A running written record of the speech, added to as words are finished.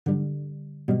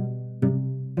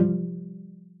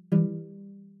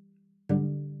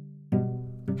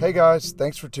Hey guys,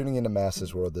 thanks for tuning into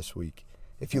Masses World this week.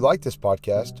 If you like this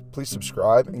podcast, please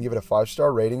subscribe and give it a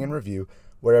 5-star rating and review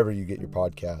wherever you get your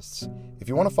podcasts. If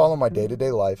you want to follow my day-to-day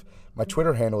life, my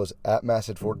Twitter handle is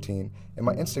 @Massid14 and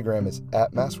my Instagram is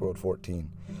 @MassWorld14.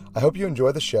 I hope you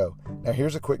enjoy the show. Now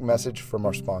here's a quick message from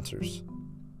our sponsors.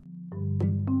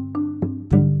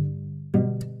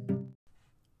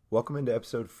 Welcome into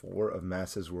episode 4 of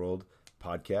Masses World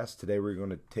podcast. Today we're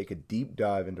going to take a deep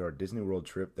dive into our Disney World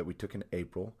trip that we took in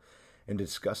April and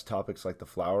discuss topics like the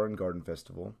Flower and Garden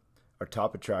Festival, our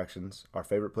top attractions, our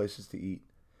favorite places to eat.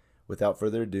 Without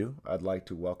further ado, I'd like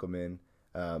to welcome in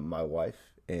my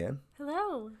wife, Anne.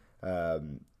 Hello.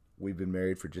 We've been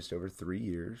married for just over 3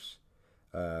 years,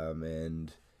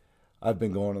 and I've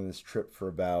been going on this trip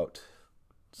for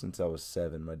since I was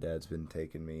 7. My dad's been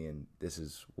taking me, and this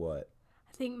is what?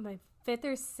 I think my 5th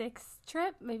or 6th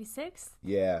trip, maybe 6th.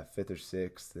 Yeah, 5th or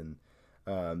 6th,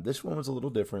 and this one was a little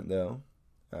different though.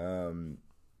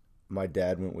 My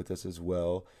dad went with us as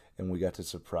well, and we got to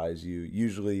surprise you.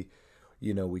 Usually,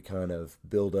 we kind of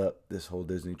build up this whole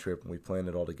Disney trip and we plan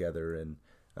it all together,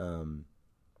 and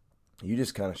you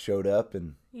just kind of showed up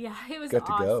and it was got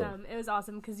to awesome. go. It was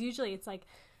awesome because usually it's like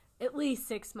at least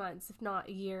 6 months, if not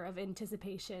a year, of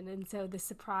anticipation. And so the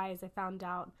surprise, I found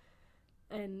out,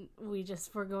 and we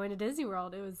just were going to Disney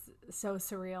World. It was so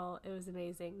surreal. It was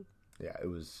amazing. Yeah, it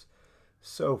was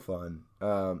so fun.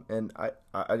 And I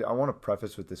want to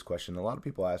preface with this question. A lot of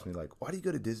people ask me, like, why do you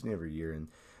go to Disney every year? And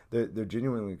they're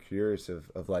genuinely curious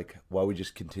of like why we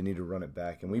just continue to run it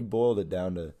back. And we boiled it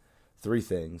down to 3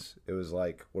 things. It was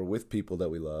like, we're with people that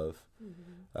we love,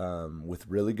 with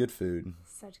really good food.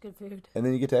 Such good food. And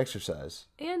then you get to exercise.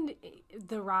 And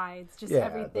the rides, just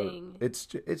everything. It's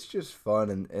just fun,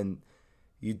 and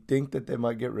you'd think that they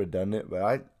might get redundant,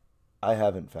 but I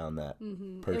haven't found that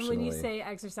personally. And when you say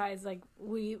exercise, like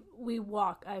we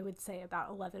walk, I would say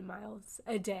about 11 miles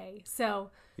a day.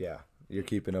 So yeah, you're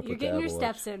keeping up with the You're getting your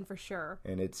avalanche. steps in for sure.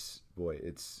 And it's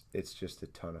just a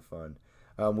ton of fun.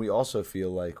 We also feel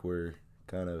like we're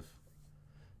kind of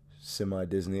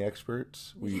semi-Disney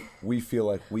experts. We feel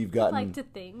like we've gotten I like to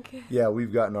think. Yeah,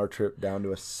 we've gotten our trip down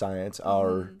to a science,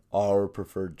 our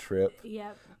preferred trip.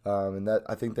 Yep. And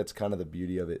I think that's kind of the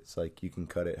beauty of it. It's like you can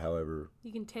cut it however.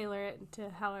 You can tailor it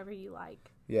to however you like.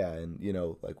 Yeah, and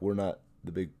like we're not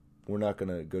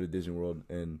gonna go to Disney World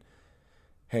and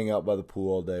hang out by the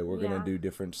pool all day. We're gonna do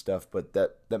different stuff, but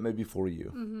that may be for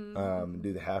you.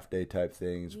 Do the half day type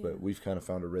things, but we've kind of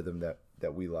found a rhythm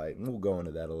that we like, and we'll go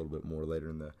into that a little bit more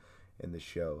later in the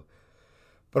show.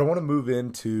 But I want to move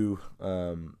into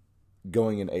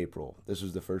going in April. This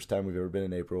was the first time we've ever been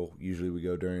in April. Usually we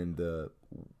go during the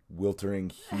weltering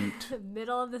heat.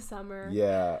 Middle of the summer.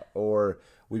 Yeah, or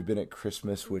we've been at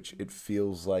Christmas, which it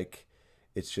feels like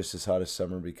it's just as hot as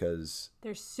summer because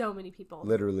there's so many people.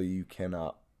 Literally, you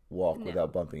cannot walk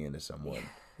without bumping into someone.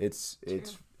 It's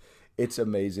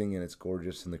amazing, and it's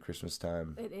gorgeous in the Christmas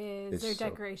time. It is. Their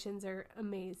decorations are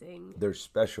amazing. They're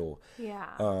special.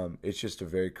 Yeah. It's just a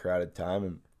very crowded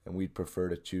time, and we'd prefer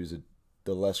to choose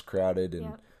the less crowded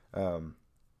and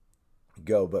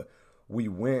go. But we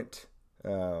went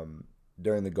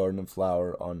during the Garden and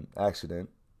Flower on accident.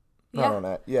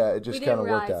 It just kind of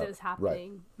worked out. It was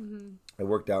happening. Right. It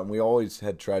worked out, and we always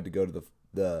had tried to go to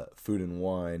the Food and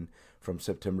Wine from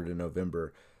September to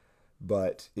November,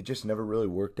 but it just never really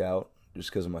worked out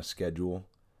just because of my schedule.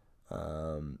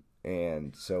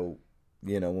 And so,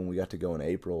 when we got to go in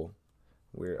April,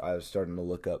 I was starting to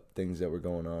look up things that were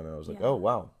going on, and I was like, oh,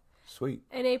 wow, sweet.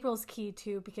 And April's key,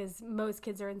 too, because most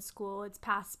kids are in school. It's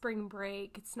past spring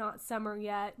break. It's not summer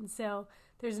yet, and so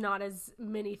there's not as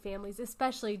many families,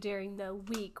 especially during the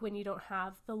week when you don't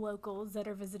have the locals that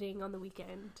are visiting on the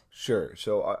weekend. Sure.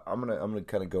 So I'm gonna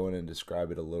kind of go in and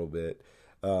describe it a little bit.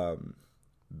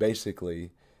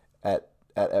 Basically, at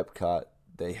Epcot,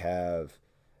 they have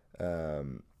a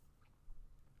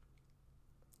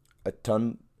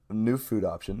ton of new food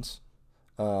options,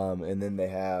 and then they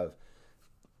have,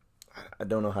 I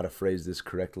don't know how to phrase this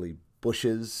correctly,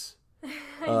 bushes.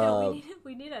 I know,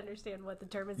 we need to understand what the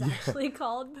term is actually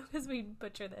called because we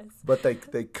butcher this. But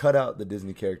they cut out the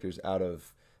Disney characters out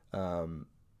of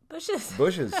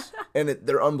bushes, and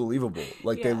they're unbelievable.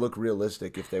 Like they look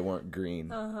realistic if they weren't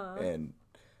green, and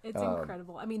it's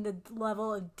incredible. I mean, the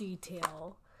level of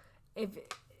detail. If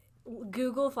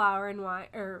Google Flower and Wine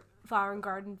or Flower and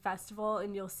Garden Festival,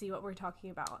 and you'll see what we're talking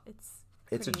about.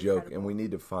 It's a joke, and we need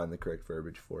to find the correct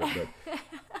verbiage for it. But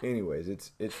anyways,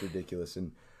 it's ridiculous,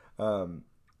 and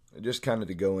just kind of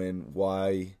to go in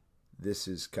why this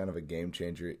is kind of a game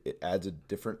changer. It adds a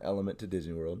different element to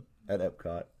Disney World at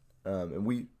Epcot, and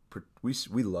we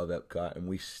love Epcot, and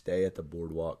we stay at the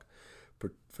boardwalk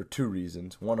for two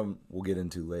reasons. One of them we'll get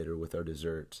into later with our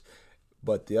desserts.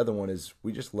 But the other one is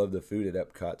we just love the food at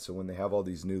Epcot. So when they have all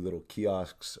these new little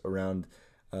kiosks around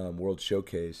World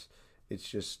Showcase, it's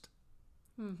just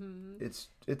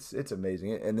it's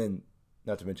amazing. And then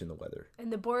not to mention the weather.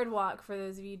 And the boardwalk, for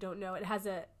those of you who don't know, it has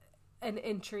an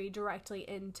entry directly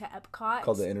into Epcot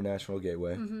called the International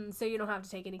Gateway. So you don't have to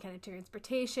take any kind of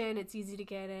transportation. It's easy to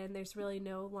get in. There's really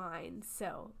no lines,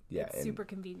 so it's super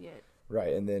convenient.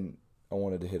 Right, and then I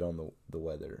wanted to hit on the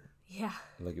weather. Yeah,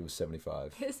 like it was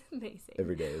 75. It's amazing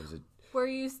every day. We're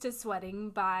used to sweating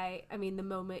by the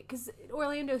moment, because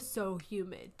Orlando's so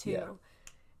humid too. Yeah.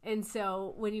 And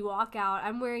so when you walk out,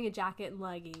 I'm wearing a jacket and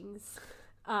leggings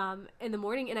in the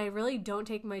morning, and I really don't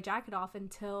take my jacket off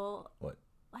until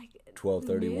like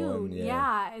 12:31.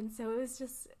 Yeah, and so it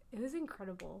was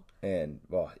incredible. And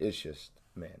it's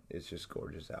just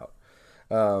gorgeous out.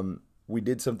 We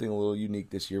did something a little unique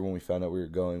this year when we found out we were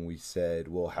going. We said,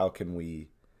 well, how can we,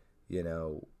 we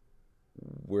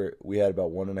had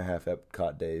about 1.5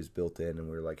 Epcot days built in, and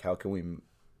we were like, how can we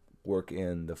work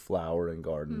in the flower and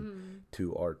garden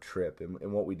to our trip?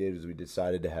 And what we did is we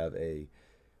decided to have a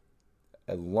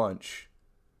lunch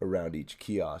around each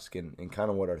kiosk, and kind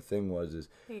of what our thing was is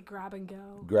like grab and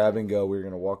go. We were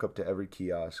going to walk up to every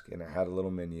kiosk, and it had a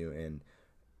little menu, and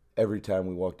every time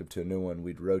we walked up to a new one,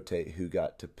 we'd rotate who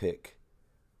got to pick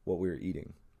what we were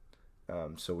eating.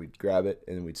 So we'd grab it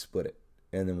and we'd split it,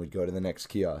 and then we'd go to the next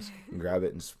kiosk and grab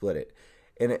it and split it.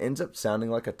 And it ends up sounding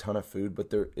like a ton of food,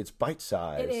 but it's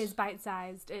bite-sized. It is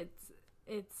bite-sized.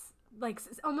 It's like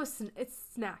almost it's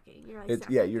snacking. You're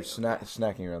you're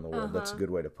snacking around the world. That's a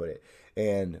good way to put it.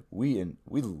 And we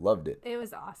loved it. It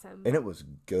was awesome. And it was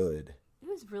good. It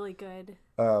was really good.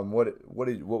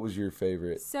 What was your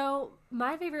favorite? So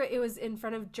my favorite, it was in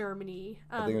front of Germany.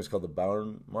 I think it was called the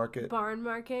Barn Market. Barn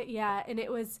Market, yeah, and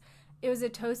it was a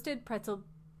toasted pretzel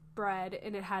bread,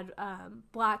 and it had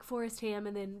Black Forest ham,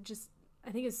 and then just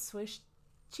I think it was Swiss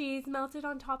cheese melted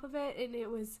on top of it, and it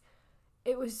was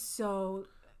so.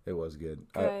 It was good.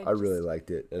 I really liked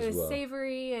it as well. It was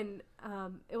savory, and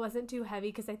it wasn't too heavy,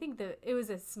 because I think it was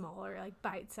a smaller, like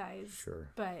bite size. Sure.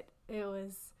 But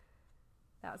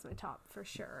that was my top for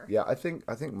sure. Yeah, I think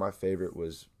my favorite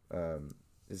was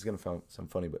this is gonna sound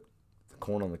funny, but the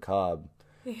corn on the cob.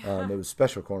 Yeah. It was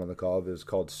special corn on the cob. It was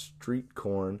called street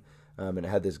corn, and it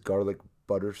had this garlic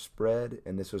butter spread,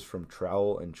 and this was from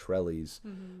Trowel and Trelli's.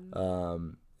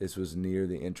 This was near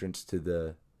the entrance to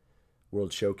the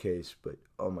World Showcase, but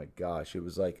oh my gosh, it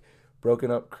was like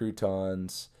broken up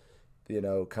croutons,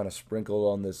 kind of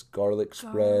sprinkled on this garlic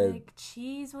spread. Garlic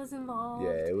cheese was involved.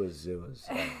 Yeah, it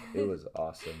was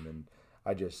awesome, and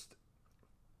I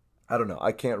don't know,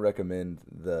 I can't recommend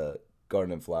the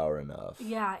Garden and Flower enough.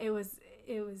 Yeah, it was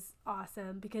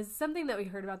awesome, because something that we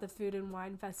heard about the Food and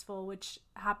Wine Festival, which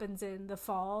happens in the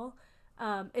fall,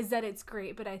 is that it's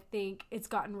great, but I think it's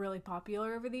gotten really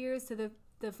popular over the years. So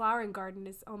the Flower and Garden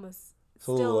is almost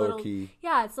still a little key.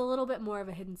 Yeah, it's a little bit more of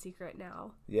a hidden secret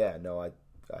now. Yeah, no, I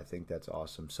think that's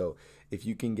awesome. So if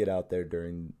you can get out there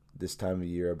during this time of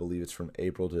year, I believe it's from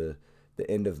April to the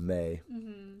end of May,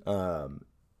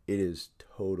 it is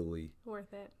totally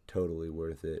worth it. Totally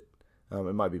worth it.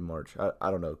 It might be March.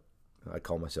 I don't know. I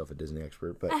call myself a Disney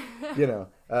expert, but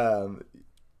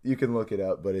you can look it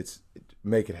up. But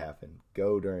make it happen.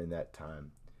 Go during that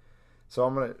time. So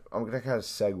I'm gonna kind of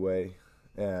segue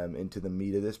into the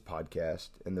meat of this podcast,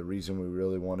 and the reason we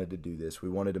really wanted to do this. We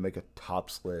wanted to make a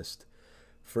tops list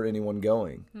for anyone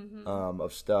going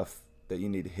of stuff that you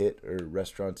need to hit or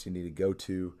restaurants you need to go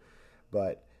to.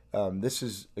 But this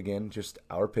is, again, just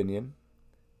our opinion,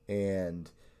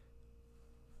 and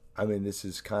I mean, this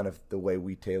is kind of the way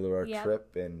we tailor our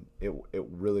trip, and it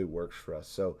really works for us.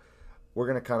 So we're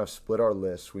going to kind of split our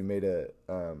lists. We made a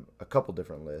couple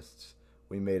different lists.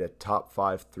 We made a top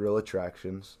 5 thrill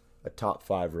attractions, a top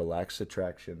 5 relaxed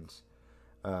attractions.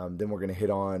 Then we're going to hit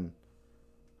on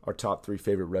our top 3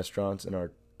 favorite restaurants and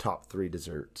our top 3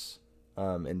 desserts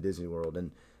in Disney World.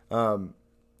 And,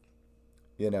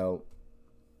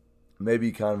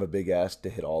 maybe kind of a big ask to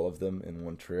hit all of them in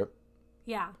one trip.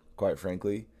 Yeah. Quite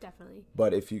frankly. Definitely.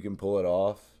 But if you can pull it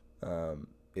off,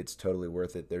 it's totally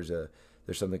worth it. There's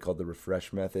something called the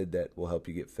Refresh method that will help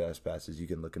you get fast passes. You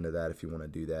can look into that if you want to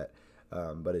do that.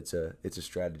 But it's a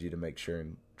strategy to make sure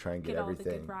and try and get everything.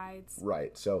 All the good rides.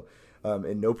 Right. So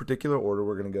in no particular order,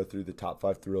 we're going to go through the top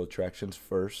 5 thrill attractions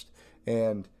first.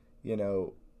 And,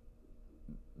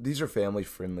 these are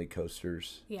family-friendly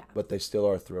coasters. Yeah. But they still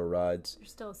are thrill rides. They're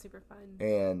still super fun.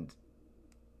 And,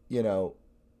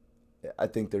 I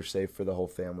think they're safe for the whole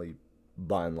family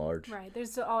by and large. Right.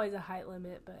 There's always a height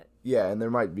limit, but... Yeah, and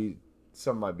there might be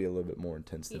some might be a little bit more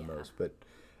intense than most, but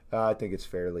I think it's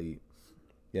fairly,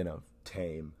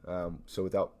 tame. So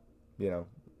without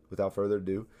further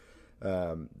ado,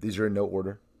 these are in no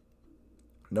order.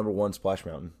 Number 1, Splash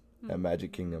Mountain at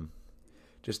Magic Kingdom,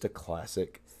 just a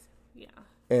classic. Yeah.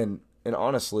 And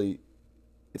honestly,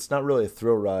 it's not really a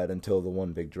thrill ride until the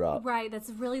one big drop. Right, that's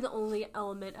really the only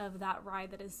element of that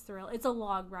ride that is thrill. It's a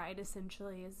log ride,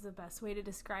 essentially, is the best way to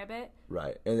describe it.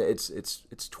 Right, and it's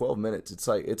 12 minutes. It's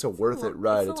a worth it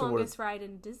ride. It's the longest ride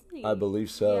in Disney. I believe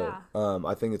so. Yeah.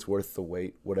 I think it's worth the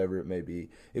wait, whatever it may be.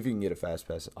 If you can get a fast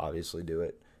pass, obviously do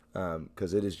it,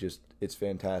 because it's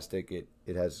fantastic.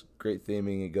 It has great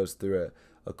theming. It goes through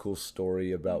a cool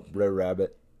story about Brer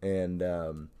Rabbit, and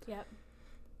yep.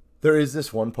 There is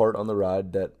this one part on the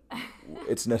ride that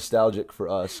it's nostalgic for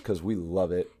us because we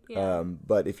love it. Yeah.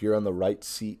 But if you're on the right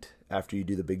seat after you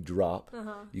do the big drop,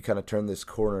 you kind of turn this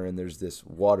corner and there's this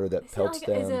water that pelts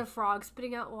down. Is it a frog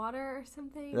spitting out water or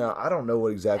something? No, I don't know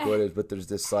what it is, but there's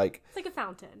this it's like a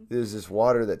fountain. There's this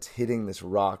water that's hitting this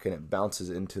rock and it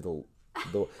bounces into the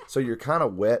so you're kind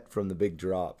of wet from the big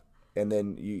drop. And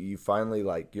then you finally,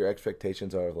 your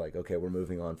expectations are like, okay, we're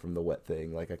moving on from the wet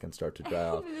thing. I can start to dry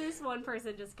off. There's one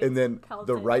person just gets and then pelted.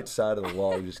 The right side of the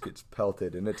log just gets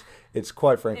pelted. And it's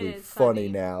quite frankly funny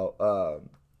now,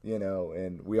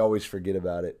 and we always forget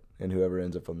about it. And whoever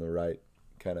ends up on the right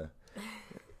kind of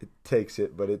takes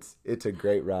it. But it's a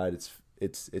great ride.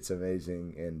 It's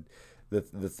amazing. And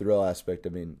the thrill aspect, I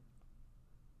mean,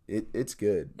 it's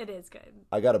good. It is good.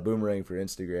 I got a boomerang for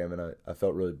Instagram, and I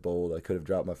felt really bold. I could have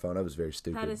dropped my phone. I was very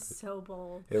stupid. That is so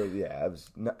bold. I was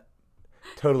not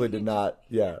totally did not.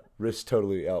 Yeah, risk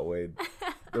totally outweighed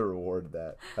the reward.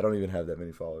 That I don't even have that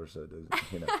many followers, so it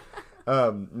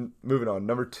doesn't. Moving on.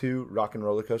 Number 2, Rock and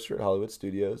Roller Coaster at Hollywood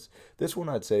Studios. This one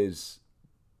I'd say is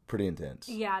pretty intense.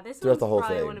 Yeah, this one's the whole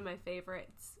probably thing. one of my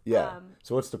favorites. Yeah.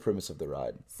 So what's the premise of the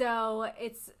ride? So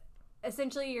it's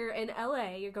essentially you're in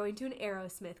LA, you're going to an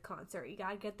Aerosmith concert. You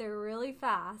gotta get there really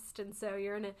fast, and so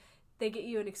they get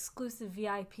you an exclusive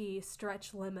VIP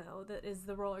stretch limo that is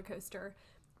the roller coaster,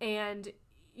 and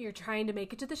you're trying to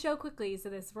make it to the show quickly. So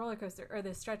this roller coaster or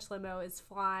this stretch limo is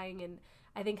flying, and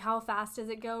I think how fast does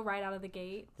it go right out of the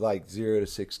gate? 0 to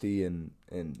 60 in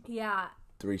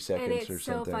 3 seconds and it's or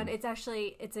something. So fun.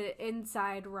 It's an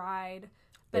inside ride.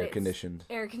 But Air conditioned.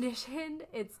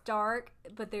 It's dark,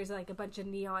 but there's a bunch of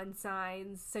neon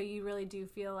signs, so you really do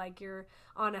feel like you're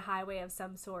on a highway of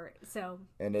some sort. So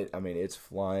and it's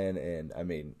flying, and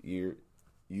you'll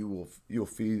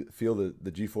feel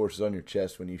the G-forces on your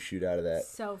chest when you shoot out of that.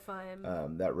 So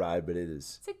fun. That ride, but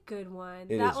it's a good one.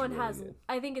 That one really has good.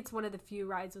 I think it's one of the few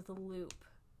rides with a loop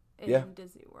in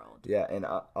Disney World. Yeah, and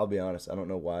I'll be honest, I don't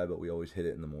know why, but we always hit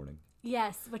it in the morning.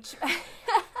 Yes, which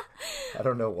I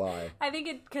don't know why. I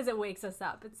think because it wakes us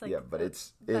up. It's but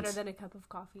it's better than a cup of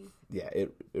coffee. Yeah,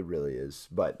 it really is.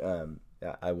 But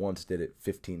I once did it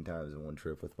 15 times in one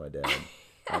trip with my dad.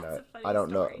 That's a funny I don't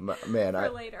story. know, man.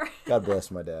 Later. God bless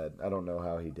my dad. I don't know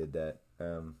how he did that.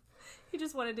 He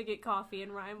just wanted to get coffee,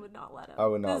 and Ryan would not let him. I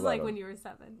would not let him. This is when you were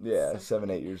 7. Yeah, so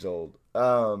 7, 8 years old.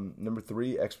 Number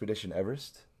 3, Expedition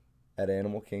Everest at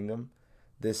Animal Kingdom.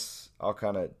 This, I'll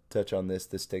kind of touch on this.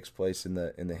 This takes place in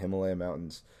the Himalaya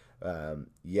mountains.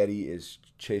 Yeti is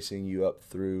chasing you up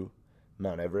through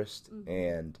Mount Everest,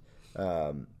 and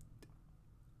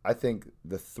I think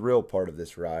the thrill part of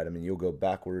this ride, I mean, you'll go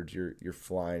backwards, you're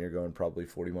flying, you're going probably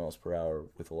 40 miles per hour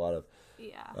with a lot of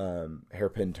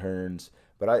hairpin turns,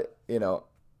 but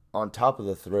on top of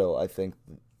the thrill, I think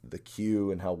the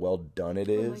queue and how well done it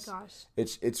is. Oh my gosh.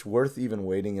 It's worth even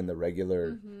waiting in the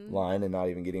regular line and not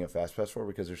even getting a fast pass for,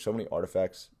 because there's so many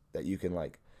artifacts that you can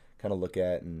kind of look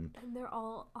at, and they're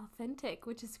all authentic,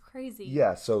 which is crazy.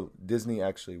 Yeah, so Disney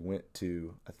actually went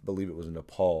to, I believe it was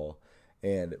Nepal,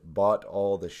 and bought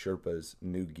all the Sherpas'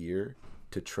 new gear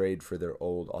to trade for their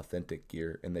old authentic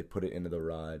gear, and they put it into the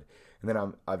ride. And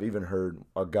then I've even heard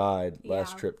our guide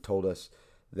last trip told us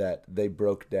that they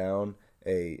broke down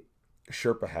a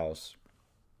Sherpa house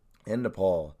in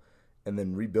Nepal and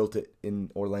then rebuilt it in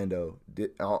Orlando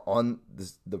on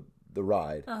the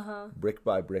ride, brick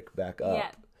by brick back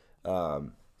up. Yeah.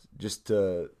 Just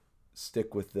to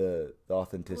stick with the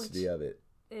authenticity of it.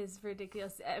 Is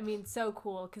ridiculous. I mean, so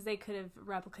cool, because they could have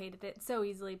replicated it so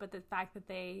easily, but the fact that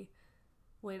they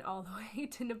went all the way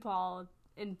to Nepal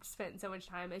and spent so much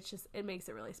time, it makes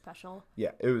it really special.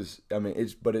 Yeah, it was. I mean,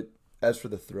 as for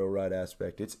the thrill ride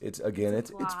aspect, it's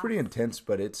pretty intense,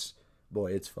 but it's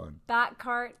fun. Back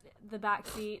cart, the back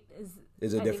seat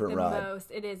is a different ride.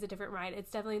 It is a different ride. It's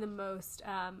definitely the most.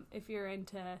 If you're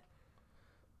into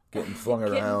getting flung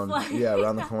around,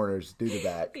 around the corners, do the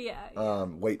back. Yeah.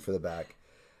 Wait for the back.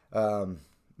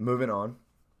 moving on.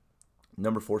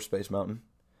 Number 4, Space Mountain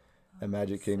at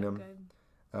Magic Kingdom.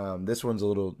 This one's a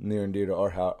little near and dear to our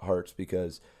hearts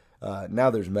because now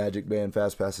there's Magic Band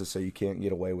Fast Passes, so you can't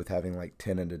get away with having like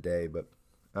 10 in a day. But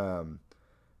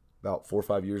about 4 or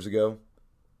 5 years ago,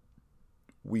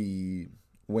 we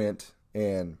went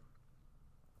and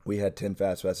we had 10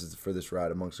 Fast Passes for this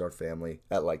ride amongst our family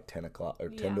at like 10 o'clock or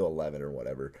 10 to 11 or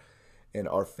whatever. And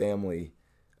our family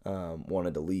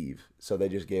wanted to leave, so they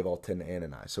just gave all 10 to Ann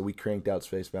and I. So we cranked out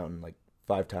Space Mountain like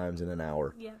 5 times in an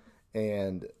hour. Yeah.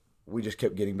 And we just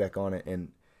kept getting back on it. And,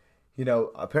 you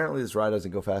know, apparently this ride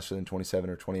doesn't go faster than 27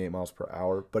 or 28 miles per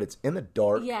hour, but it's in the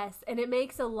dark. Yes, and it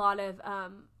makes a lot of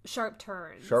sharp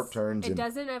turns. It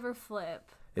doesn't ever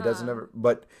flip. It doesn't ever,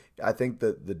 but I think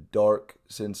the dark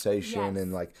sensation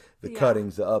and like the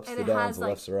cuttings, the ups, the downs, the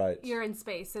lefts, the rights. You're in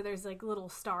space, so there's like little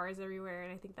stars everywhere,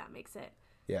 and I think that makes it.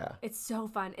 Yeah. It's so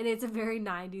fun, and it's a very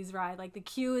 90s ride. Like the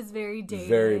queue is very dated.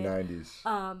 Very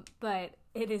 90s. But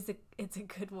it's a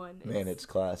good one. Man, it's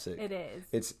classic. It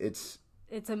is.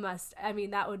 It's a must. I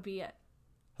mean, that would be a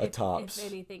tops.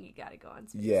 If anything, you got to go on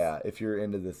Space. Yeah, if you're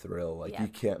into the thrill, like you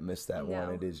can't miss that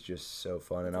one. It is just so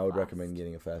fun, and I would recommend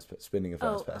getting spending a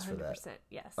fast pass for that.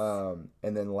 Yes.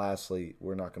 And then lastly,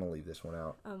 we're not going to leave this one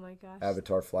out. Oh my gosh.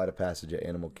 Avatar: Flight of Passage at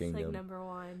Animal Kingdom. Like number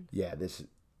 1. Yeah,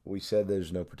 we said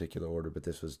there's no particular order, but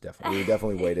this was we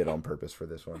definitely waited on purpose for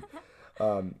this one.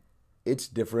 It's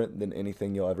different than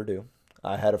anything you'll ever do.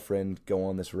 I had a friend go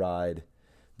on this ride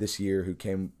this year who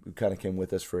kind of came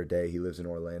with us for a day. He lives in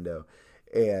Orlando.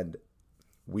 And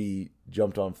we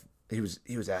jumped on. He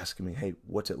was asking me, "Hey,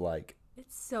 what's it like?"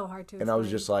 It's so hard to explain. And I was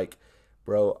just like,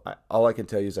 "Bro, all I can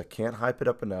tell you is I can't hype it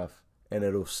up enough, and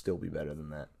it'll still be better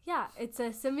than that." Yeah, it's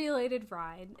a simulated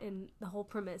ride, and the whole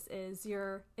premise is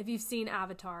if you've seen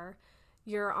Avatar,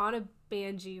 you're on a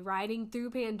Banshee riding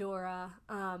through Pandora,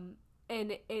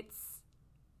 and it's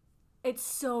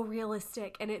so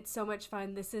realistic and it's so much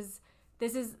fun. This is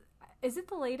it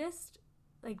the latest?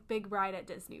 Like big ride at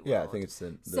Disney World. Yeah, I think it's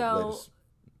the latest.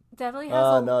 Definitely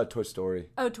has no, Toy Story.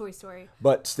 Oh, Toy Story.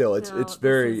 But still, it's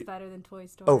very... This is better than Toy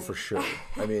Story. Oh, for sure.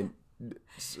 I mean,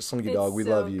 Slinky Dog, we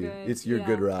love you. Good. It's your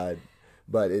good ride.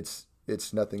 But it's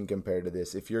nothing compared to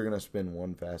this. If you're going to spend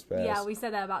one fast pass... Yeah, we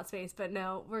said that about Space, but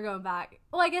no, we're going back.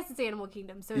 Well, I guess it's Animal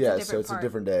Kingdom, so it's a different so it's park. a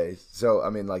different day. So,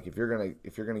 I mean, like, if you're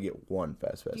gonna get one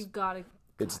fast pass... You've got to...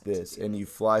 It's this. And you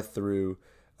fly through...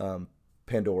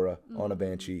 Pandora on a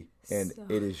Banshee, and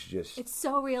it is just... It's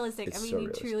so realistic. I mean, you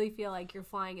truly feel like you're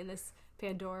flying in this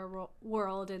Pandora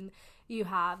world, and you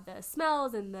have the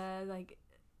smells and the, like...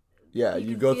 Yeah,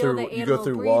 you go through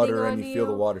water, and you feel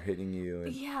the water hitting you.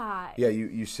 And yeah. Yeah,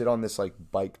 you sit on this, like,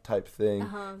 bike type thing,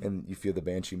 and you feel the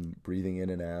Banshee breathing in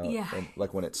and out. Yeah. And,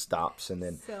 like, when it stops, and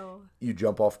then you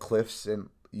jump off cliffs, and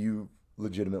you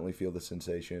legitimately feel the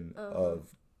sensation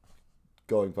of...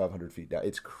 going 500 feet down.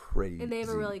 It's crazy. And they have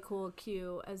a really cool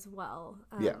queue as well.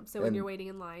 So when you're waiting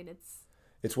in line,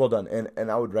 it's well done. And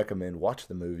I would recommend watch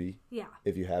the movie. Yeah.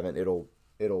 If you haven't, it'll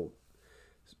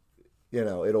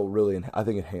really, I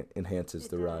think it enhances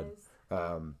the ride.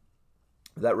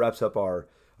 That wraps up our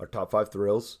top 5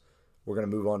 thrills. We're going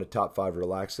to move on to top 5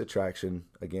 relaxed attraction.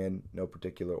 Again, no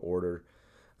particular order.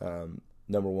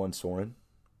 Number 1, Soarin'.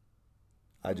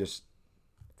 It's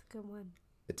a good one.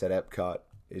 It's at Epcot.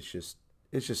 It's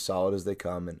just solid as they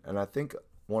come. And I think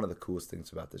one of the coolest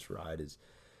things about this ride is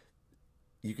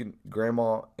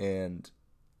grandma and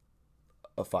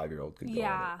a 5-year-old could go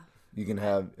on it. You can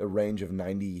have a range of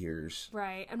 90 years.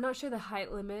 Right. I'm not sure the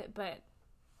height limit, but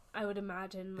I would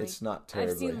imagine it's not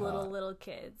terribly I've seen high. little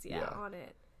kids on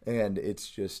it. And it's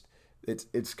just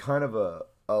it's kind of a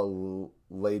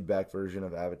laid back version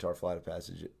of Avatar: Flight of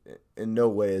Passage. In no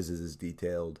way is it as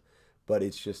detailed, but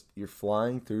it's just you're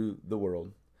flying through the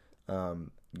world.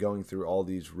 Going through all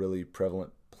these really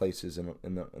prevalent places in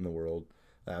the world,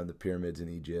 the pyramids in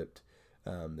Egypt,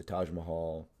 the Taj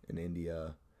Mahal in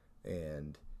India,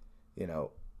 and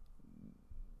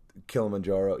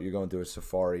Kilimanjaro. You're going through a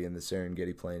safari in the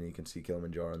Serengeti Plain, and you can see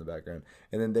Kilimanjaro in the background.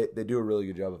 And then they do a really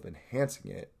good job of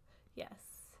enhancing it. Yes.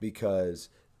 Because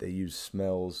they use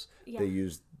smells. Yeah. They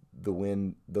use the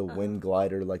wind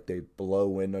glider, like they blow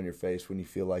wind on your face when you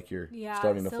feel like you're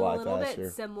starting to fly faster. Yeah, a little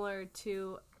bit similar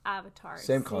to Avatar.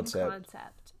 Same concept.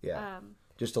 Yeah.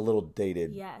 Just a little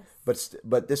dated. Yes.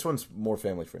 But this one's more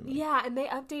family friendly. Yeah, and they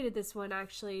updated this one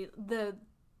actually. The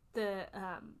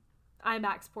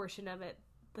IMAX portion of it,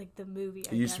 like the movie.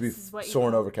 It used to be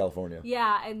Soarin' over California.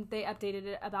 Yeah, and they updated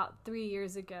it about 3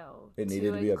 years ago. It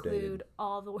needed to be updated.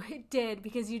 All the way it did,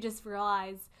 because you just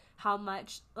realize how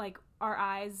much like our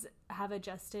eyes have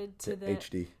adjusted to the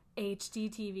HD. HD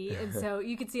TV, and so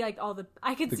you could see like all the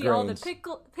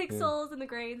pixels and the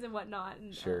grains and whatnot.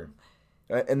 And, sure.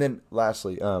 And then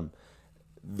lastly,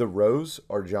 the rows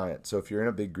are giant. So if you're in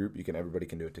a big group, everybody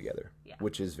can do it together,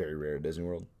 which is very rare at Disney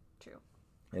World. True.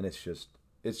 And it's just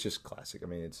classic. I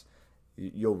mean,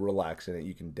 you'll relax in it.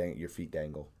 You can your feet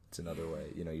dangle. It's another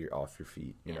way. You're off your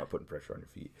feet. You're not putting pressure on your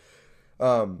feet.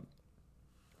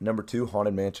 Number 2,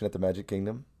 Haunted Mansion at the Magic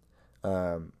Kingdom.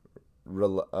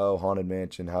 Haunted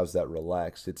Mansion. How's that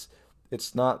relaxed?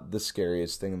 It's not the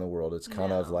scariest thing in the world. It's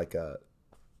kind of like I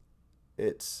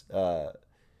can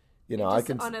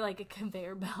on a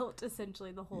conveyor belt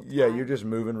essentially the whole time. Yeah, you're just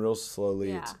moving real slowly.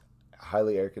 Yeah. It's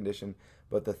highly air conditioned.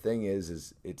 But the thing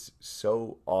is it's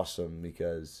so awesome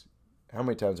because how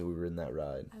many times have we ridden that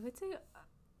ride? I would say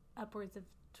upwards of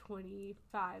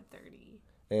 25, 30.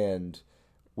 And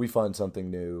we find something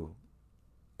new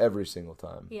every single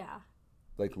time. Yeah.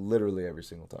 Like literally every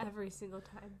single time. Every single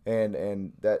time.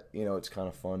 And that, it's kind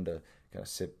of fun to kind of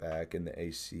sit back in the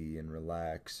AC and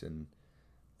relax and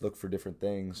look for different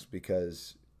things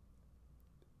because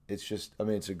it's just,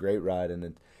 it's a great ride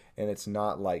and it's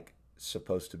not like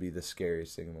supposed to be the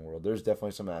scariest thing in the world. There's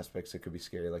definitely some aspects that could be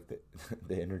scary, like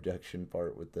the introduction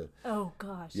part with the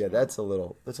that's a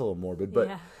little morbid,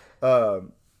 but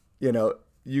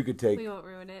you could take, we won't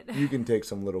ruin it. You can take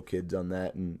some little kids on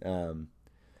that and I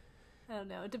don't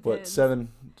know, it depends. What, 7?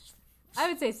 I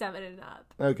would say 7 and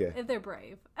up. Okay. If they're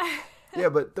brave. Yeah,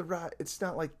 but the ride, it's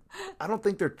not like, I don't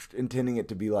think they're intending it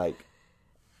to be like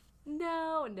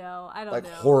No, I don't like know.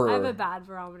 horror. I have a bad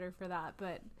barometer for that,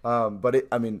 but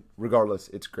regardless,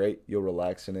 it's great. You'll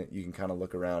relax in it. You can kind of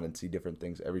look around and see different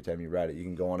things every time you ride it. You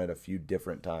can go on it a few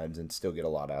different times and still get a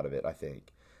lot out of it, I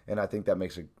think. And I think that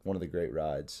makes it one of the great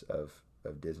rides of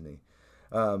Disney.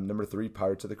 Number 3,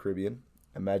 Pirates of the Caribbean,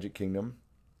 a Magic Kingdom.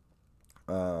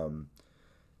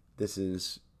 This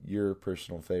is your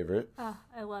personal favorite.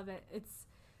 I love it.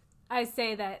 I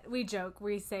say that we joke.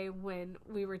 We say when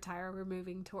we retire, we're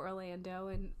moving to Orlando,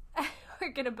 and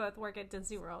we're gonna both work at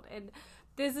Disney World. And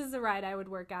this is the ride I would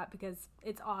work at because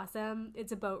it's awesome.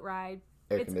 It's a boat ride.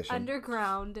 It's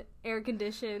underground, air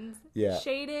conditioned,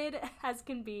 shaded as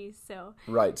can be. So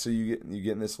right. So you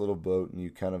get in this little boat and you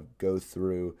kind of go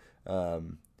through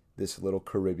this little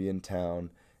Caribbean town,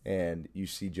 and you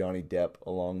see Johnny Depp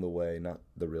along the way. Not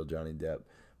the real Johnny Depp,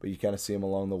 but you kind of see him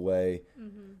along the way.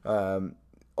 Mm-hmm.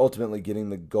 Ultimately getting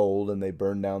the gold, and they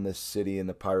burn down this city, and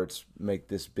the pirates make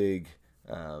this big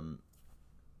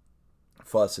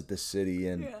fuss at this city,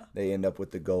 and they end up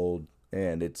with the gold.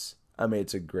 And it's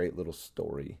a great little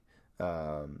story,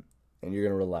 and you're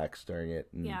gonna relax during it.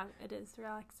 And, it is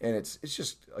relaxing. And it's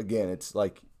just, again, it's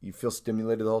like you feel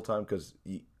stimulated the whole time because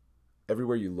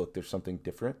everywhere you look, there's something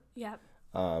different. Yep.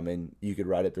 And you could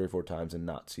ride it 3 or 4 times and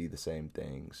not see the same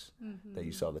things that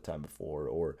you saw the time before,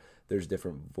 or there's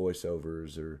different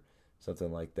voiceovers or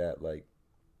something like that.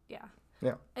 Yeah.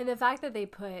 And the fact that they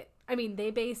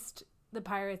based the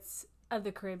Pirates of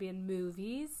the Caribbean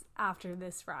movies after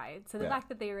this ride. So the fact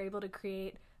that they were able to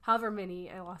create however many,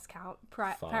 I lost count,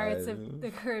 Pirates of the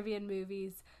Caribbean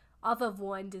movies off of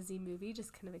one Disney movie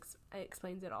just kind of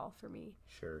explains it all for me.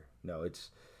 Sure. No,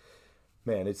 that's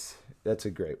a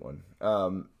great one.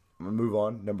 We'll move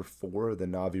on. Number 4, the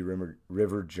Na'vi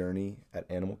River Journey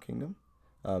at Animal Kingdom.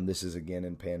 This is again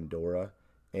in Pandora,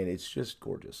 and it's just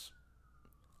gorgeous.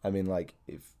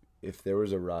 If there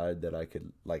was a ride that I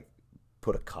could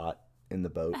put a cot in the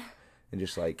boat and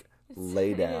just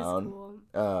lay down.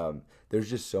 Cool. There's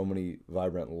just so many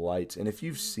vibrant lights, and if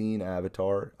you've seen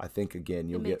Avatar, I think again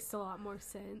it makes a lot more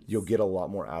sense. You'll get a lot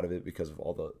more out of it because of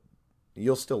all the.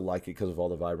 You'll still like it because of all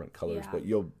the vibrant colors, but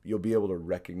you'll be able to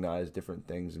recognize different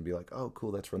things and be like, oh,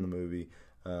 cool, that's from the movie.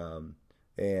 And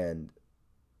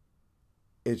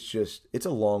it's a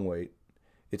long wait.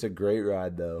 It's a great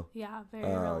ride, though. Yeah, very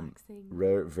relaxing.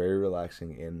 Very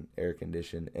relaxing and air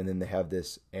conditioned. And then they have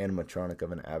this animatronic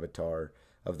of an Avatar,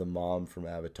 of the mom from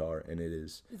Avatar, and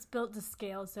it's built to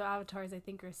scale. So Avatars, I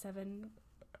think, are 7.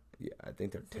 Yeah, I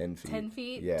think they're 10 feet. 10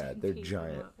 feet? Yeah, 10 they're feet,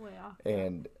 giant. Way off.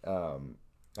 And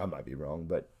I might be wrong,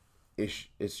 but it's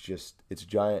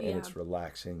giant and it's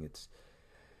relaxing. It's,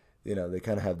 they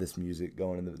kind of have this music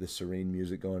going, the serene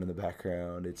music going in the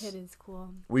background. It is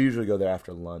cool. We usually go there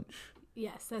after lunch.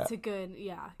 Yes, that's a good,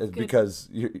 It's good because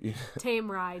you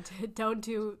tame ride. Don't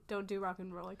do Rock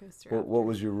and Roller Coaster. What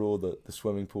was your rule? The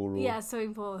swimming pool rule? Yeah,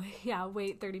 swimming pool. Yeah,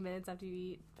 wait 30 minutes after you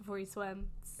eat before you swim.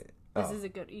 This is a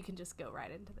good. You can just go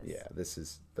right into this. Yeah, this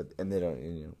is. And they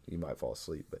don't. You might fall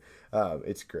asleep, but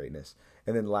it's greatness.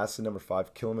 And then lastly, number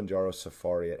 5, Kilimanjaro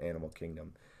Safari at Animal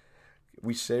Kingdom.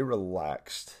 We say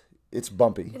relaxed. It's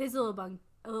bumpy. It is a little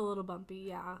A little bumpy,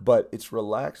 yeah. But it's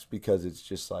relaxed because it's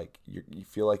just like you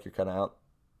feel like you're kind of out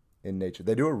in nature.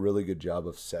 They do a really good job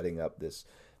of setting up this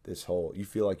whole. You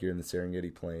feel like you're in the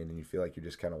Serengeti Plain, and you feel like you're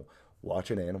just kind of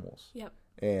watching animals. Yep.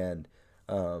 And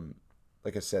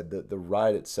like I said, the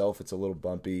ride itself, it's a little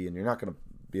bumpy, and you're not going to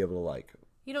be able to like.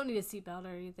 You don't need a seatbelt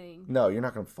or anything. No, you're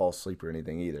not going to fall asleep or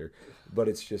anything either. But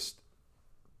it's just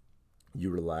you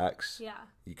relax. Yeah.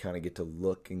 You kind of get to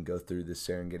look and go through the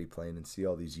Serengeti Plain and see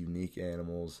all these unique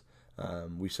animals.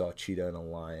 We saw a cheetah and a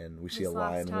lion. We see a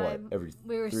lion every 3 times.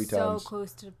 We were so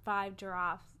close to 5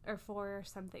 giraffes or 4 or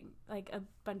something. Like a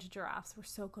bunch of giraffes. We're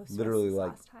so close. Literally to us like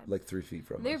last time. like 3 feet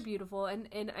from us. They're beautiful,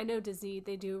 and I know Disney,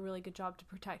 they do a really good job to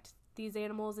protect these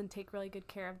animals and take really good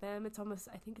care of them. It's almost,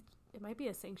 I think it might be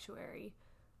a sanctuary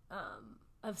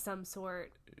of some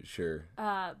sort. Sure.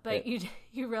 But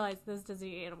you realize those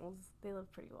Disney animals, they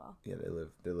live pretty well. Yeah, they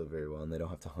live very well, and they don't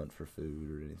have to hunt for food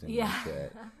or anything like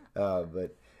that.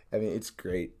 But I mean, it's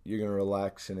great. You're gonna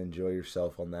relax and enjoy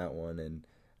yourself on that one, and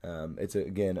it's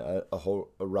a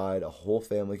ride a whole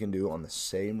family can do on the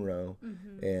same row,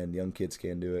 and young kids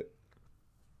can do it.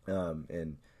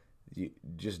 And you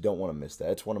just don't want to miss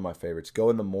that. It's one of my favorites. Go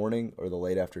in the morning or the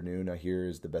late afternoon, I hear,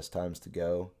 is the best times to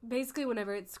go. Basically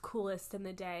whenever it's coolest in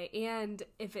the day, and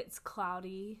if it's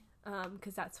cloudy,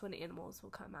 because that's when animals will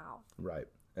come out. Right.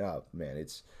 Oh, man,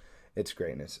 it's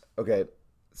greatness. Okay,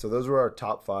 so those were our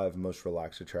top 5 most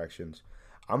relaxed attractions.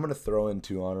 I'm going to throw in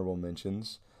 2 honorable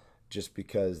mentions just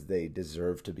because they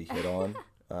deserve to be hit on,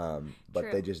 but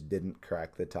True. They just didn't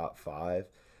crack the top 5.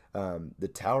 The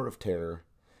Tower of Terror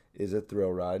is a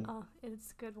thrill ride. Oh,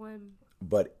 it's a good one.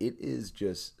 But it is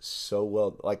just so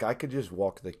well. Like, I could just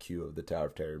walk the queue of the Tower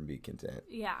of Terror and be content.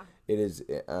 Yeah. It is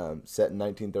set in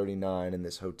 1939 in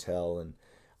this hotel. And,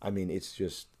 I mean,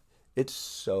 it's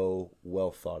so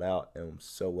well thought out and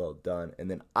so well done. And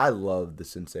then I love the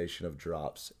sensation of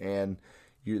drops. And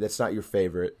that's not your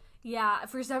favorite. Yeah.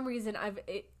 For some reason,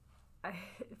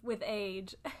 with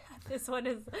age, this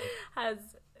one has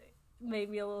made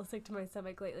me a little sick to my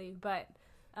stomach lately. But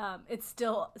it's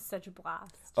still such a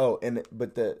blast. Oh,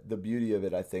 but the beauty of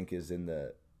it, I think, is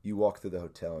you walk through the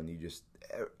hotel and you just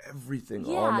everything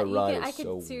on the ride is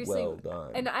so well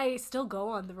done. And I still go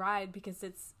on the ride because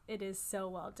it is so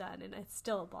well done, and it's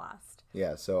still a blast.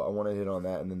 Yeah, so I want to hit on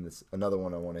that, and then another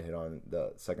one I want to hit on,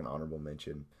 the second honorable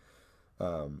mention,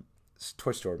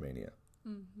 Toy Story Mania.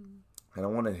 Mm-hmm. And I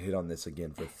want to hit on this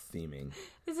again for theming.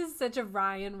 This is such a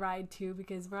Ryan ride too,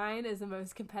 because Ryan is the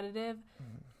most competitive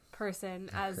person,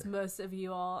 as most of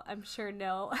you all, I'm sure,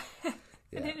 know.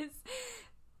 And it is.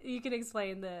 You can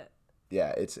explain the.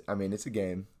 Yeah, it's a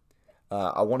game.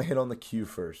 I want to hit on the queue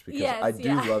first because I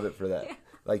do love it for that. Yeah.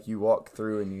 Like, you walk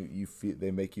through and you feel,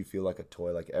 they make you feel like a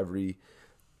toy. Like, every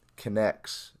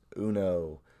Connects,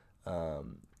 Uno,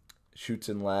 Chutes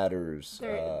and Ladders.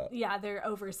 They're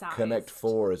oversized. Connect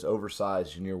 4 is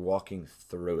oversized, and you're walking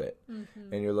through it,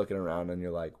 and you're looking around and you're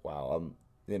like, wow,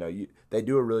 they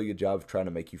do a really good job of trying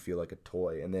to make you feel like a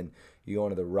toy. And then you go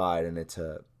into the ride, and it's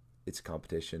a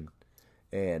competition,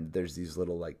 and there's these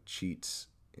little like cheats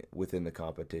within the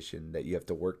competition that you have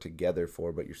to work together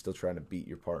for, but you're still trying to beat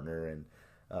your partner. And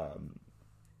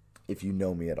if you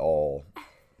know me at all,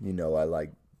 I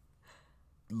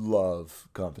love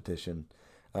competition.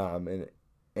 And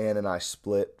Ann and I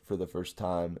split for the first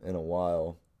time in a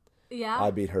while. Yeah.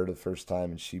 I beat her the first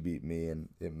time, and she beat me, and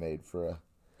it made for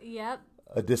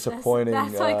a disappointing.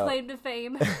 That's my claim to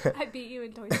fame. I beat you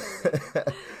in Toy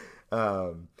Story.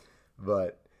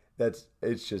 But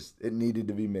it needed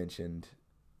to be mentioned.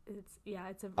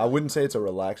 I wouldn't say it's a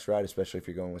relaxed ride, especially if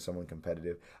you're going with someone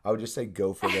competitive. I would just say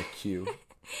go for the queue.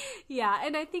 Yeah,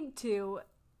 and I think too,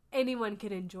 anyone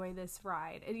can enjoy this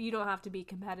ride. You don't have to be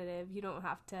competitive. You don't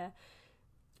have to.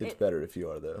 It's better if you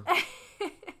are,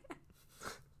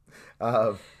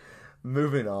 though.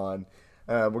 Moving on,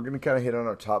 we're going to kind of hit on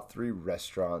our top 3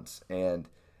 restaurants. And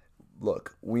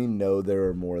look, we know there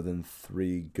are more than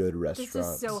 3 good restaurants. This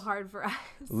is so hard for us.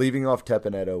 Leaving off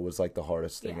Tepanetto was like the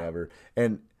hardest thing ever.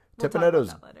 And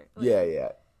Tepanetto's,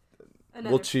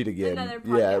 we'll cheat again.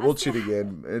 We'll cheat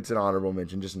again. It's an honorable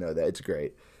mention. Just know that. It's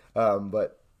great.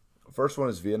 But first one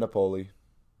is Via Napoli.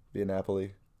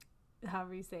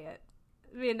 However you say it.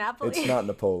 Via Napoli. It's not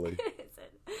Napoli. Is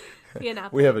it? Via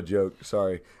Napoli. We have a joke.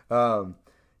 Sorry.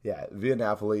 Via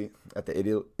Napoli at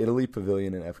the Italy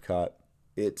Pavilion in Epcot.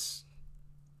 It's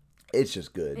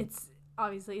just good. It's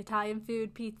obviously Italian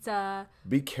food, pizza.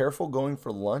 Be careful going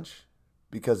for lunch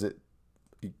because if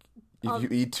you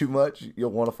eat too much,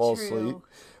 you'll want to fall asleep.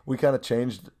 We kind of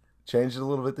changed changed it a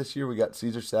little bit this year. We got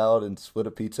Caesar salad and split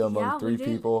a pizza among 3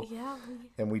 people. Yeah.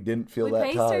 And we didn't feel We that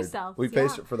paced tired. ourselves, We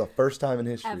paced it for the first time in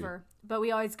history. Ever. But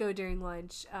we always go during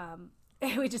lunch.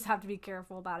 We just have to be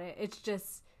careful about it. It's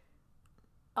just,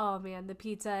 oh man, the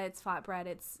pizza, it's flatbread.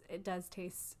 It does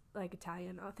taste like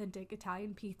authentic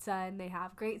Italian pizza. And they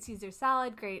have great Caesar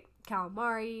salad, great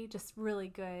calamari, just really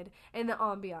good. And the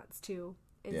ambiance too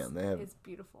is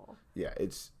beautiful. Yeah,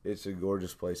 it's a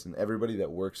gorgeous place. And everybody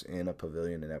that works in a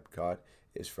pavilion in Epcot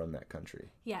is from that country.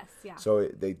 Yes, yeah. So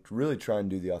they really try and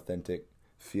do the authentic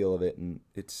feel of it, and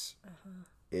it's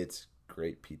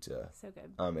great pizza. So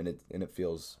good. And it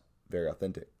feels very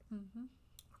authentic.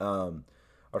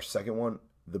 Our second one,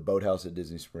 the Boathouse at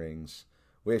Disney Springs.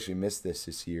 We actually missed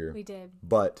this year. We did,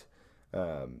 but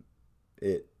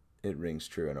it rings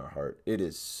true in our heart. It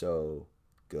is so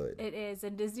good. It is,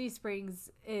 and Disney Springs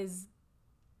is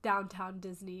downtown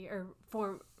Disney, or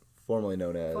formerly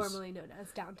known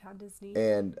as downtown Disney.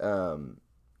 And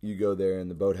you go there in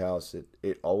the Boathouse.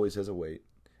 It always has a wait,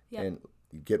 and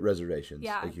you get reservations.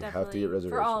 Yeah, like you definitely. have to get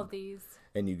reservations for all of these.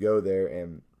 And you go there,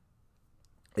 and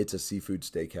it's a seafood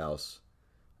steakhouse,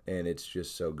 and it's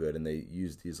just so good. And they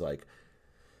use these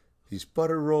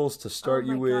butter rolls to start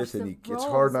you with, and it's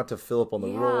hard not to fill up on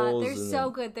the rolls. They're so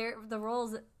good. The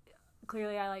rolls.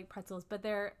 Clearly, I like pretzels, but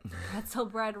they're pretzel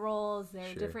bread rolls.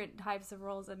 They're different types of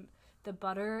rolls, and the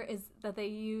butter that they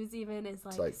use is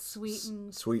like sweet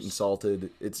and salted.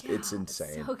 It's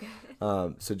insane. So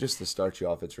good. So just to start you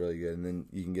off, it's really good, and then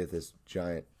you can get this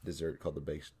giant dessert called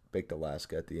the baked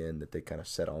Alaska at the end that they kind of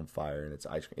set on fire, and it's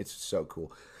ice cream. It's so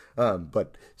cool.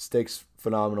 But steak's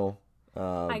phenomenal.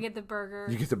 I get the burger.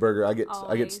 You get the burger. I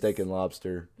get steak and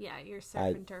lobster. Yeah, you're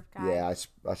surf and turf guy. Yeah,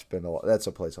 I spend a lot. That's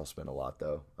a place I'll spend a lot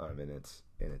though. And it's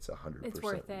 100%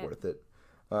 worth it.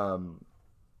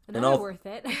 Another worth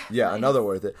it. Yeah, another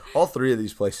worth it. All 3 of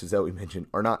these places that we mentioned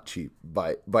are not cheap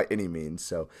by any means.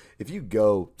 So if you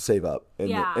go, save up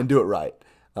and do it right.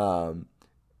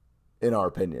 In our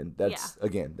opinion,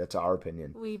 that's our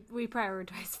opinion. We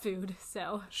prioritize food,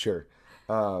 so sure.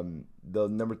 The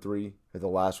number 3, or the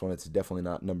last one, it's definitely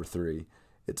not number 3.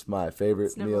 It's my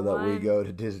favorite meal that we go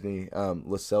to Disney.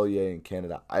 Le Cellier in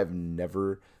Canada. I've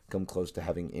never come close to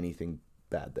having anything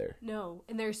bad there. No,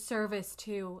 and their service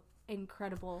too,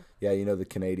 incredible. Yeah, the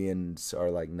Canadians are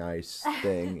like nice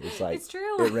thing. It's like it's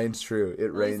true. It rains true.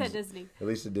 It rains at Disney. At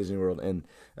least at Disney World, and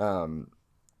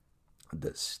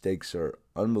the steaks are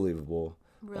unbelievable.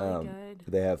 Really good.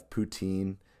 They have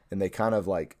poutine, and they kind of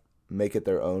like make it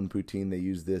their own poutine. They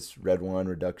use this red wine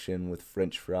reduction with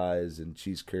French fries and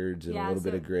cheese curds and a little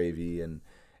bit of gravy, and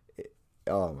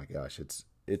oh my gosh,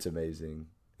 it's amazing.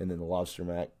 And then the lobster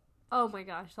mac. Oh my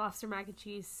gosh, lobster mac and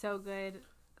cheese, so good.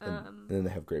 And then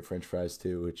they have great French fries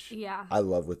too, which I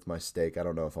love with my steak. I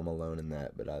don't know if I'm alone in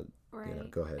that, but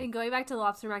go ahead. And going back to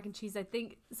lobster mac and cheese, I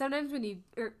think sometimes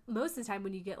most of the time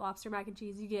when you get lobster mac and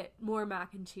cheese, you get more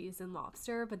mac and cheese than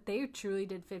lobster, but they truly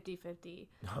did 50-50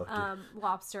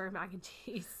 lobster and mac and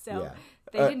cheese. So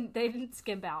they didn't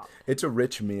skimp out. It's a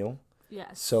rich meal.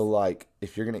 Yes. So, like,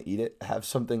 if you're going to eat it, have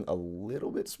something a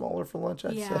little bit smaller for lunch,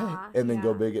 I'd say. And then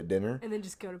go big at dinner. And then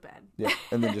just go to bed. Yeah,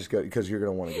 and then just go, because you're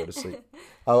going to want to go to sleep.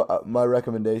 My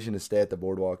recommendation is stay at the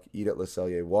boardwalk, eat at Le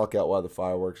Cellier, walk out while the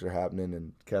fireworks are happening,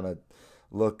 and kind of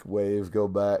look, wave, go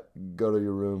back, go to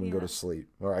your room, and go to sleep.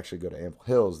 Or actually go to Ample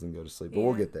Hills, then go to sleep. But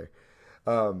we'll get there.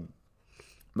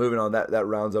 Moving on, that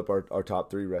rounds up our top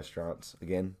 3 restaurants.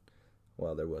 Again,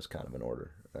 well, there was kind of an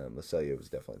order. Le Cellier was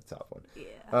definitely the top one.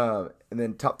 Yeah. And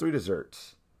then top 3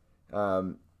 desserts.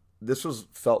 This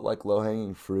felt like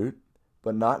low-hanging fruit,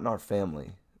 but not in our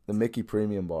family. The Mickey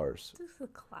Premium Bars. This is a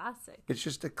classic. It's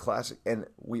just a classic, and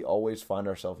we always find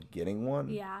ourselves getting one.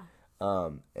 Yeah.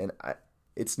 And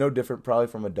it's no different probably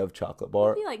from a Dove chocolate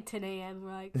bar. It'd be like 10 a.m.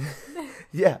 We're like...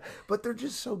 Yeah, but they're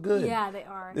just so good. Yeah, they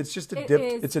are. It's just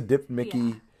it's a dipped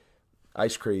Mickey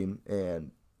ice cream,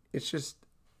 and it's just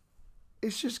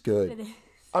good. It is.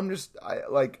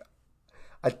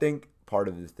 I think part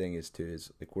of the thing is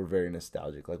like we're very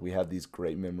nostalgic. Like we have these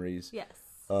great memories. Yes.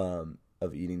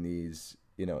 Of eating these,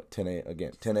 at 10 a.m.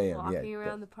 Again, 10 a.m. Walking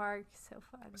around the park, so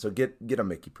fun. So get a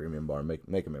Mickey Premium Bar,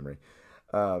 make a memory.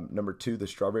 Number 2, the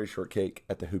strawberry shortcake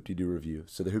at the Hoop-Dee-Doo Review.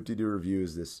 So the Hoop-Dee-Doo Review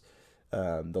is this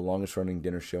the longest running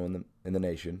dinner show in the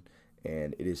nation,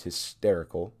 and it is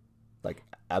hysterical, like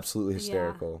absolutely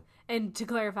hysterical. Yeah. And to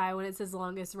clarify, when it says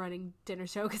longest running dinner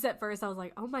show, because at first I was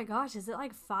like, oh my gosh, is it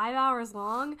like 5 hours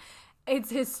long?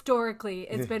 It's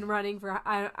been running for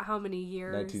how many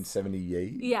years?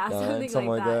 1978? Yeah, something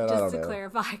like that. Just to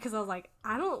clarify, because I was like,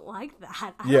 I don't like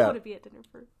that. I don't want to be at dinner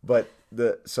for. But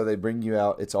so they bring you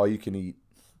out. It's all you can eat,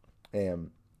 and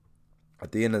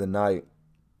at the end of the night,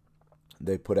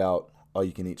 they put out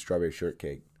all-you-can-eat strawberry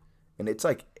shortcake. And it's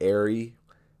like airy.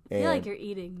 I feel like you're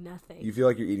eating nothing. You feel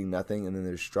like you're eating nothing, and then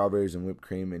there's strawberries and whipped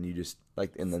cream, and you just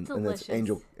like, and that's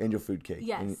angel food cake.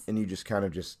 Yes. And you just kind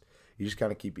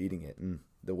of keep eating it, and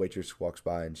the waitress walks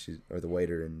by or the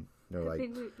waiter, and they're like,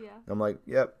 I'm like,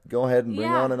 yep, go ahead and bring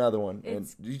on another one,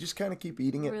 and you just kind of keep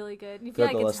eating it. Really good. You feel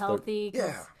like it's healthy.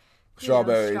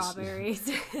 Strawberries.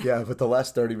 Yeah, but the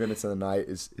last 30 minutes of the night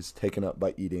is taken up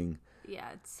by eating.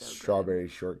 Yeah, it's so strawberry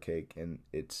shortcake, and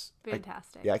it's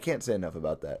fantastic. I can't say enough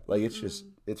about that. Like, it's just,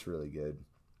 it's really good.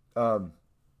 And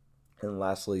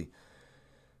lastly,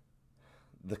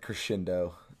 the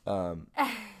crescendo,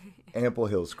 Ample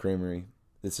Hills Creamery.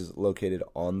 This is located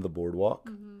on the boardwalk,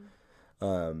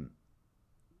 and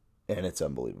it's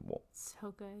unbelievable.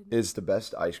 So good. It's the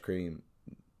best ice cream.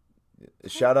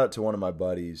 Shout out to one of my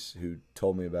buddies who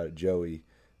told me about it, Joey.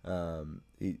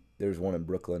 There's one in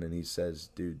Brooklyn, and he says,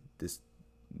 dude, this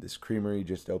creamery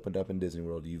just opened up in Disney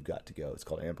World. You've got to go. It's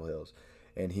called Ample Hills.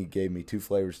 And he gave me 2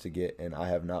 flavors to get, and I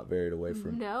have not varied away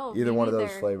from either one of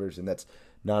those flavors. And that's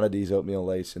Nana D's Oatmeal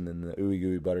Lace and then the Ooey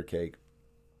Gooey Butter Cake.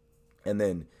 And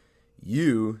then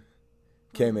you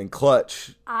came in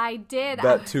clutch. I did.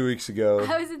 About 2 weeks ago.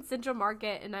 I was in Central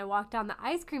Market, and I walked down the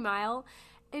ice cream aisle,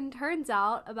 and turns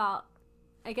out about,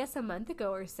 I guess, a month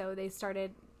ago or so, they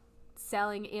started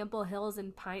selling Ample Hills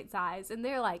in pint size, and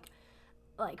they're like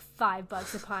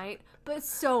 $5 a pint, but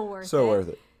so worth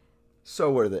it.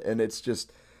 So worth it. And it's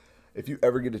just, if you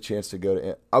ever get a chance to go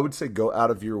to, I would say go out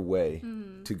of your way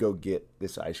to go get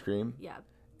this ice cream. Yeah.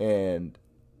 And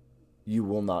you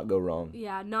will not go wrong.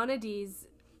 Yeah, Nana D's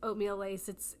Oatmeal Lace,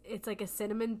 it's like a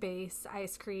cinnamon base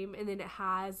ice cream, and then it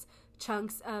has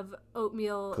chunks of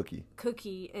oatmeal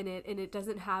cookie in it, and it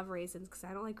doesn't have raisins because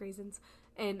I don't like raisins.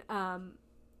 And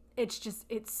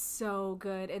it's so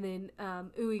good. And then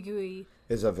Ooey Gooey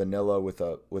is a vanilla with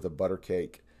a butter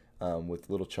cake, with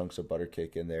little chunks of butter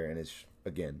cake in there, and it's,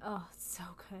 again, so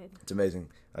good. It's amazing.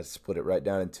 I split it right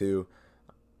down in 2.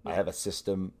 Yeah. I have a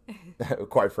system,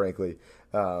 quite frankly,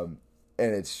 and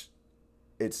it's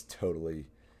totally.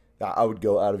 I would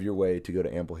go out of your way to go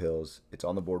to Ample Hills. It's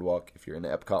on the boardwalk. If you're in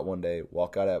Epcot one day,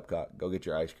 walk out of Epcot, go get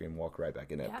your ice cream, walk right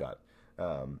back into Epcot,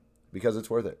 because it's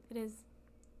worth it. It is.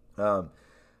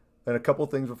 And a couple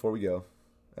things before we go,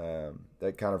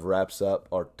 that kind of wraps up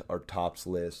our tops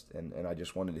list, and I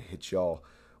just wanted to hit y'all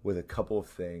with a couple of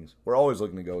things. We're always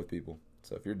looking to go with people,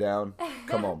 so if you're down,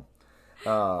 come on.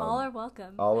 All are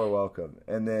welcome. All are welcome.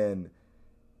 And then,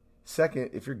 second,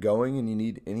 if you're going and you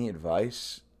need any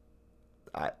advice,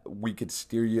 we could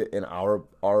steer you in our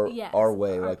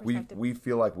way. Like, we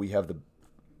feel like we have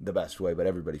the best way, but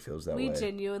everybody feels that way. We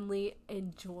genuinely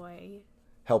enjoy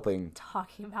talking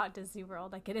about Disney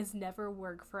World. Like, it has never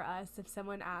worked for us. If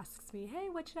someone asks me, hey,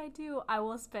 what should I do? I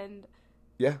will spend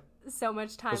so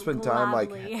much time. We'll spend time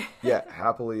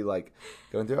happily, like,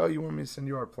 going through, you want me to send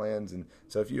you our plans? And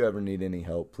so if you ever need any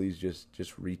help, please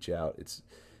just reach out. It's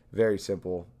very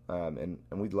simple, and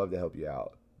we'd love to help you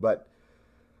out. But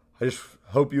I just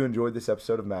hope you enjoyed this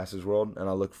episode of Masses World, and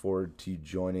I look forward to you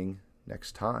joining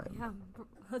next time. Yeah,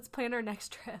 let's plan our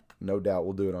next trip. No doubt,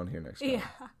 we'll do it on here next time. Yeah.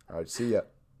 All right, see ya.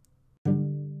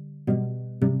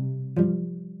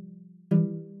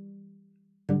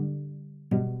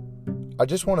 I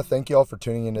just want to thank you all for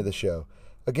tuning into the show.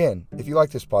 Again, if you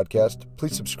like this podcast,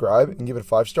 please subscribe and give it a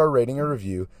 5-star rating or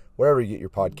review wherever you get your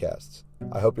podcasts.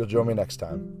 I hope you'll join me next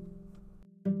time.